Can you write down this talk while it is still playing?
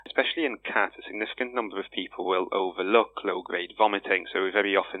especially in cats, a significant number of people will overlook low-grade vomiting. So we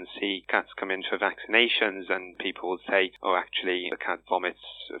very often see cats come in for vaccinations and people will say, oh, actually, the cat vomits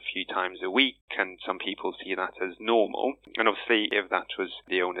a few times a week, and some people see that as normal. And obviously, if that was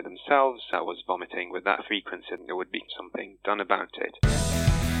the owner themselves that was vomiting with that frequency, there would be something done about it.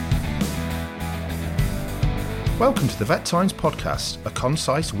 Welcome to the Vet Times podcast, a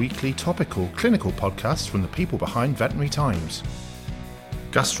concise, weekly, topical, clinical podcast from the people behind Veterinary Times.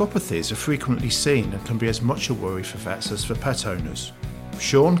 Gastropathies are frequently seen and can be as much a worry for vets as for pet owners.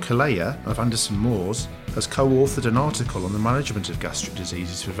 Sean Kalea of Anderson Moores has co-authored an article on the management of gastric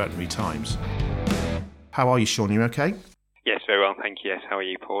diseases for Veterinary Times. How are you, Sean? You okay? Yes, very well, thank you. Yes, how are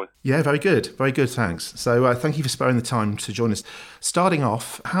you, Paul? Yeah, very good, thanks. So thank you for sparing the time to join us. Starting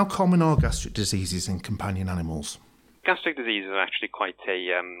off, how common are gastric diseases in companion animals? Gastric diseases are actually quite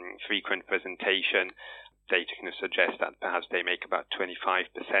a frequent presentation. Data kind of suggest that perhaps they make about 25%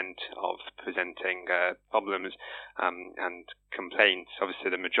 of presenting problems and complaints. Obviously,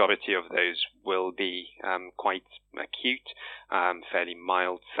 the majority of those will be quite acute, fairly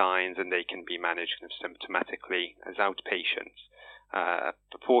mild signs, and they can be managed kind of symptomatically as outpatients. A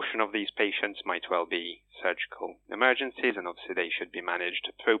proportion of these patients might well be surgical emergencies, and obviously they should be managed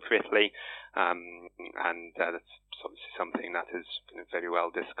appropriately, and that's obviously something that is very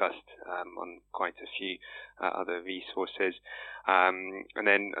well discussed on quite a few other resources. And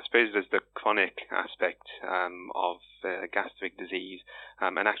then I suppose there's the chronic aspect of gastric disease,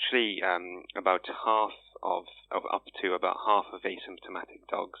 and actually about half of up to about half of asymptomatic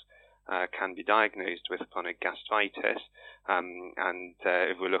dogs can be diagnosed with chronic gastritis, and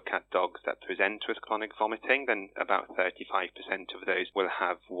if we look at dogs that present with chronic vomiting, then about 35% of those will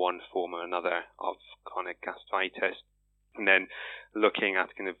have one form or another of chronic gastritis. And then looking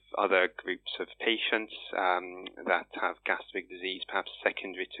at kind of other groups of patients that have gastric disease, perhaps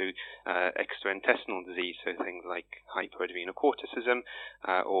secondary to extraintestinal disease, so things like hypoadrenocorticism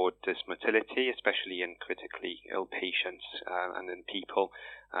or dysmotility, especially in critically ill patients, and in people,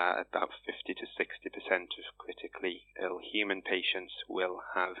 about 50 to 60% of critically ill human patients will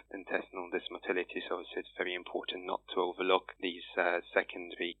have intestinal dysmotility. So it's very important not to overlook these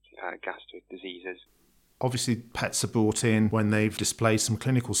secondary gastric diseases. Obviously, pets are brought in when they've displayed some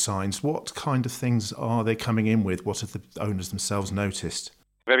clinical signs. What kind of things are they coming in with? What have the owners themselves noticed?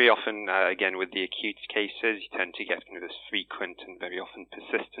 Very often, again, with the acute cases, you tend to get this frequent and very often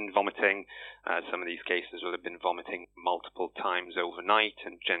persistent vomiting. Some of these cases will have been vomiting multiple times overnight,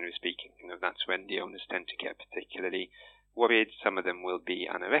 and generally speaking, that's when the owners tend to get particularly worried. Some of them will be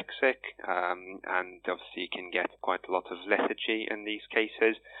anorexic, and obviously you can get quite a lot of lethargy in these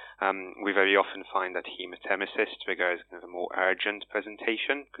cases. We very often find that hematemesis triggers kind of a more urgent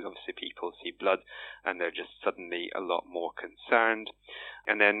presentation, because obviously people see blood and they're just suddenly a lot more concerned.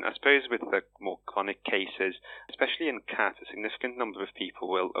 And then I suppose with the more chronic cases, especially in cats, a significant number of people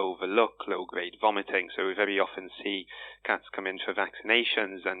will overlook low-grade vomiting. So we very often see cats come in for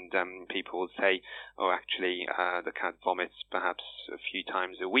vaccinations and people will say, oh, actually, the cat vomits perhaps a few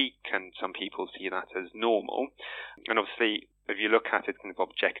times a week, and some people see that as normal. And obviously, if you look at it kind of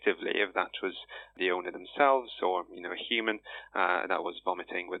objectively, if that was the owner themselves or a human that was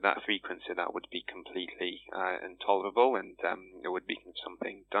vomiting with that frequency, that would be completely intolerable, and there would be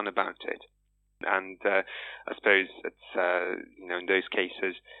something done about it. And I suppose it's in those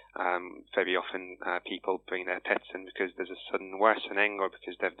cases, very often people bring their pets in because there's a sudden worsening or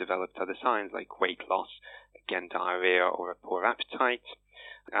because they've developed other signs like weight loss, again diarrhea or a poor appetite.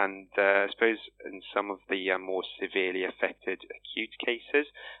 And I suppose in some of the more severely affected acute cases,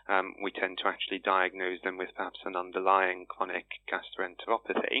 we tend to actually diagnose them with perhaps an underlying chronic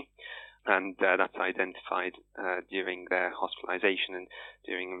gastroenteropathy. And that's identified during their hospitalization and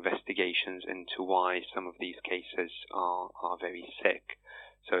during investigations into why some of these cases are very sick.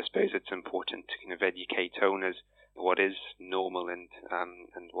 So I suppose it's important to kind of educate owners what is normal and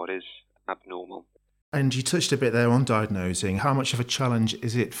what is abnormal. And you touched a bit there on diagnosing. How much of a challenge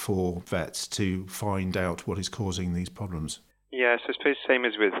is it for vets to find out what is causing these problems? Yeah, so I suppose same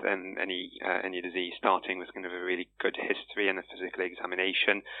as with any disease, starting with kind of a really good history and a physical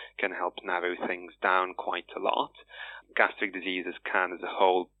examination can help narrow things down quite a lot. Gastric diseases can, as a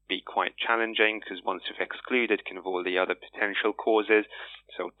whole, be quite challenging because once you've excluded kind of all the other potential causes,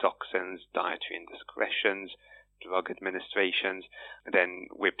 so toxins, dietary indiscretions, drug administrations, then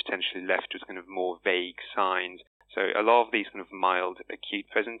we're potentially left with kind of more vague signs. So a lot of these kind of mild acute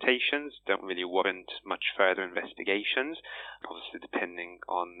presentations don't really warrant much further investigations, obviously depending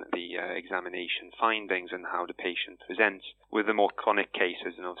on the examination findings and how the patient presents. With the more chronic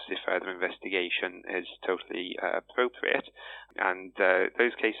cases, and obviously further investigation is totally appropriate. And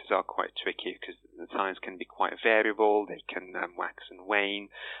those cases are quite tricky because the signs can be quite variable, they can wax and wane.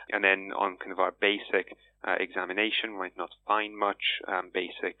 And then on kind of our basic examination, we might not find much.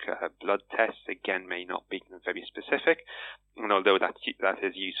 Basic blood tests, again, may not be very specific. And although that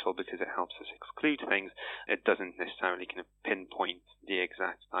is useful because it helps us exclude things, it doesn't necessarily kind of pinpoint the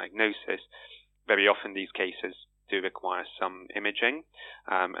exact diagnosis. Very often these cases do require some imaging,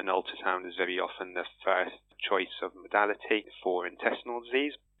 and ultrasound is very often the first choice of modality for intestinal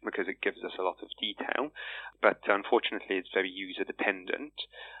disease because it gives us a lot of detail, but unfortunately it's very user dependent.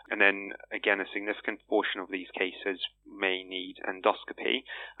 And then again, a significant portion of these cases may need endoscopy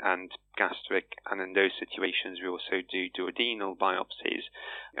and gastric, and in those situations we also do duodenal biopsies,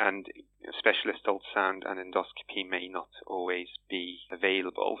 and specialist ultrasound and endoscopy may not always be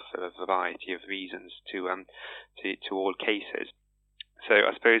available for a variety of reasons to all cases. So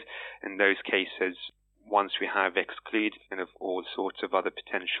I suppose in those cases, once we have excluded kind of all sorts of other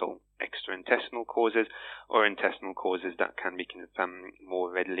potential extraintestinal causes or intestinal causes that can be kind of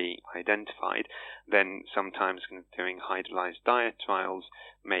more readily identified, then sometimes kind of doing hydrolyzed diet trials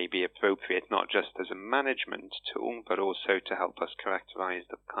may be appropriate, not just as a management tool, but also to help us characterize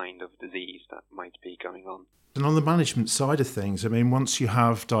the kind of disease that might be going on. And on the management side of things, I mean, once you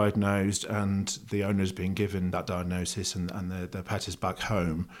have diagnosed and the owner's been given that diagnosis and the pet is back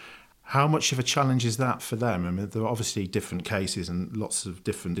home, how much of a challenge is that for them? I mean, there are obviously different cases and lots of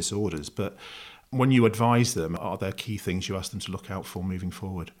different disorders, but when you advise them, are there key things you ask them to look out for moving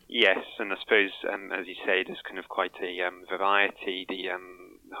forward? Yes, and I suppose, as you say, there's kind of quite a variety.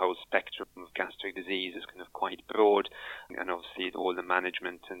 The whole spectrum of gastric disease is kind of quite broad, and obviously all the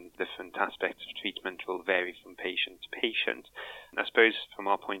management and different aspects of treatment will vary from patient to patient. I suppose from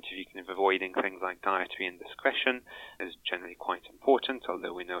our point of view, kind of avoiding things like dietary indiscretion is generally quite important,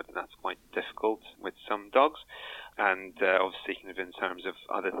 although we know that that's quite difficult with some dogs. And obviously kind of in terms of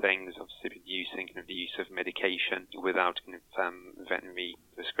other things, obviously reducing kind of the use of medication without kind of veterinary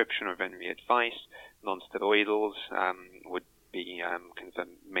prescription or veterinary advice. Non-steroidals would be kind of the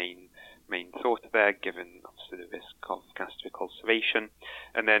main thought there, given obviously the risk of gastric ulceration.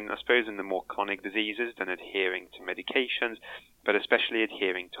 And then I suppose in the more chronic diseases, then adhering to medications, but especially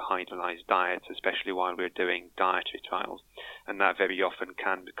adhering to hydrolyzed diets, especially while we're doing dietary trials. And that very often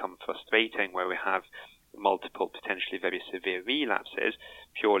can become frustrating, where we have multiple potentially very severe relapses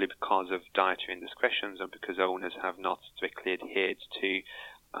purely because of dietary indiscretions or because owners have not strictly adhered to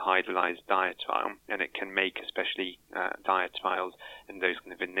a hydrolyzed diet trial, and it can make especially diet trials in those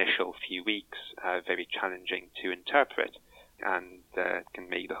kind of initial few weeks very challenging to interpret, and can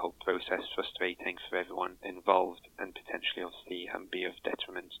make the whole process frustrating for everyone involved and potentially obviously be of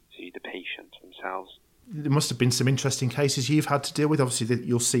detriment to the patient themselves. There must have been some interesting cases you've had to deal with. Obviously,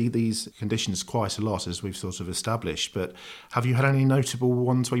 you'll see these conditions quite a lot, as we've sort of established. But have you had any notable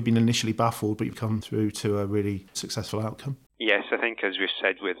ones where you've been initially baffled, but you've come through to a really successful outcome? Yes, I think as we've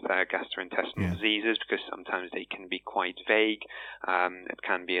said with gastrointestinal diseases, because sometimes they can be quite vague, it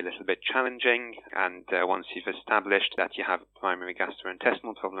can be a little bit challenging. And once you've established that you have a primary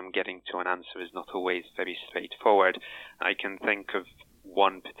gastrointestinal problem, getting to an answer is not always very straightforward. I can think of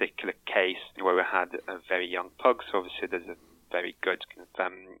one particular case where we had a very young pug, so obviously there's a very good kind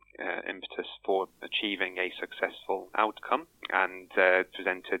of impetus for achieving a successful outcome, and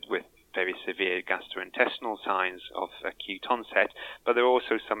presented with very severe gastrointestinal signs of acute onset, but there are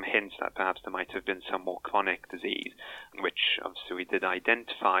also some hints that perhaps there might have been some more chronic disease, which obviously we did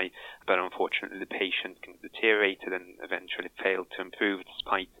identify, but unfortunately the patient deteriorated and eventually failed to improve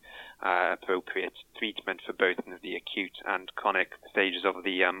despite appropriate treatment for both the acute and chronic stages of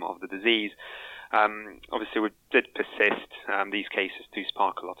the disease. Obviously, we did persist. These cases do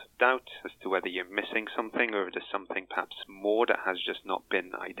spark a lot of doubt as to whether you're missing something or if there's something perhaps more that has just not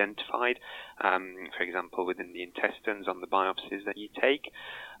been identified, for example, within the intestines on the biopsies that you take.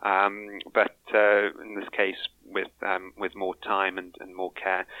 But in this case, with more time and more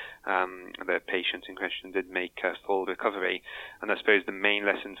care, the patient in question did make a full recovery. And I suppose the main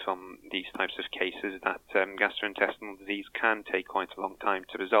lesson from these types of cases is that gastrointestinal disease can take quite a long time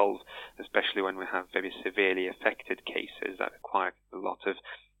to resolve, especially when we have very severely affected cases that require a lot of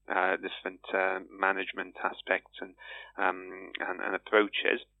different management aspects and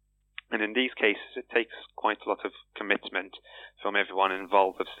approaches. And in these cases, it takes quite a lot of commitment from everyone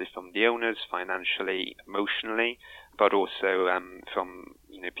involved, obviously from the owners, financially, emotionally, but also from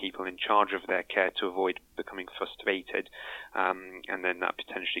people in charge of their care to avoid becoming frustrated, and then that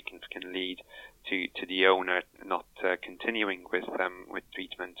potentially can lead to the owner not continuing with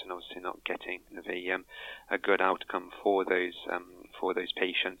treatment and obviously not getting a good outcome for those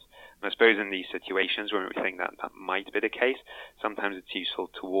patients. And I suppose in these situations where we think that might be the case, sometimes it's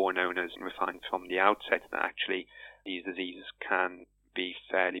useful to warn owners and refine from the outset that actually these diseases can be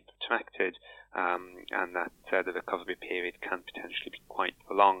fairly protracted, and that the recovery period can potentially be quite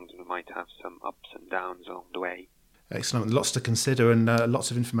prolonged, and we might have some ups and downs along the way. Excellent. Lots to consider and lots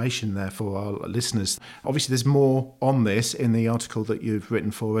of information there for our listeners. Obviously, there's more on this in the article that you've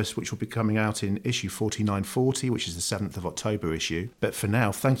written for us, which will be coming out in issue 4940, which is the 7th of October issue. But for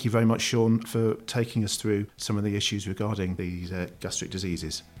now, thank you very much, Sean, for taking us through some of the issues regarding these gastric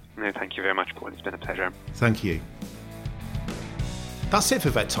diseases. No, thank you very much, Paul. It's been a pleasure. Thank you. That's it for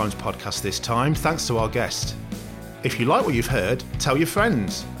Vet Times podcast this time. Thanks to our guest. If you like what you've heard, tell your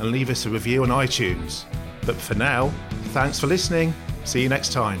friends and leave us a review on iTunes. But for now, thanks for listening. See you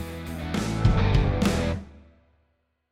next time.